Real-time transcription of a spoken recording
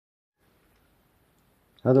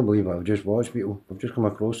I don't believe it, I've just watched people. I've just come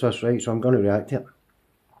across this, right, so I'm going to react to it.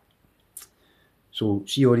 So,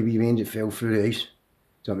 see all the wee veins that fell through the ice?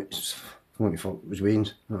 So, I mean, what the fuck was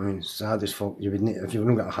veins? You know what I mean? It's sad as fuck. You wouldn't, if you've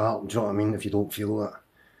not got a heart, do you know what I mean? If you don't feel that.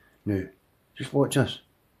 Now, just watch this,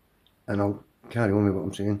 and I'll carry on with what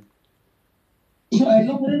I'm saying. So I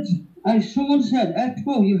look at it, as someone said,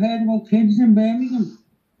 Expo, you heard about kids in Birmingham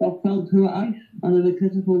that fell through ice and in a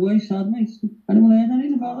critical way, sad mate. Anyone heard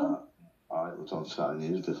anything about that? It was on Saturday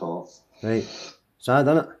news before. Right. Sad,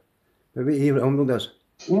 innit? But wait here what Humble does.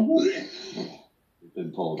 Was it? You've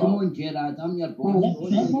been pulled Come out. on, Gerard, I'm your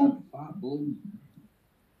boss. Fat bone.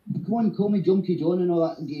 Come on, call me Junkie John and all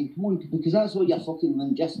that again. Come on, because that's all your fucking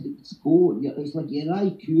linguistics go. It's like your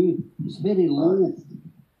IQ. It's very low.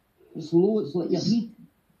 It's low. It's like your heat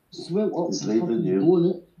swelled up. He's leaving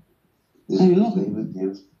you. He's leaving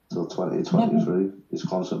you till 2023. He's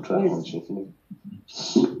concentrating on shuffling.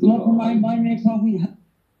 Look, my mate probably. You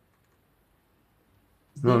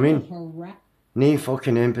know what I mean? No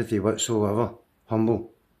fucking empathy whatsoever.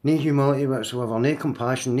 Humble. No humility whatsoever. No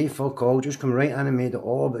compassion. No fuck all. Just come right in and made it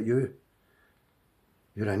all about you.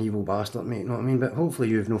 You're an evil bastard, mate. You know what I mean? But hopefully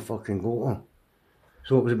you've no fucking got on.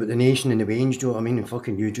 So it was about the nation and the range, do you know what I mean? And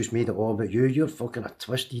fucking you just made it all about you. You're fucking a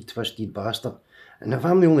twisted bastard. And if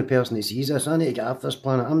I'm the only person that sees this, I need to get off this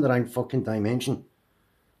planet. I'm the wrong fucking dimension.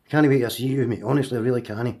 I can't wait to see you, mate. Honestly, I really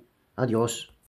can't. Adios.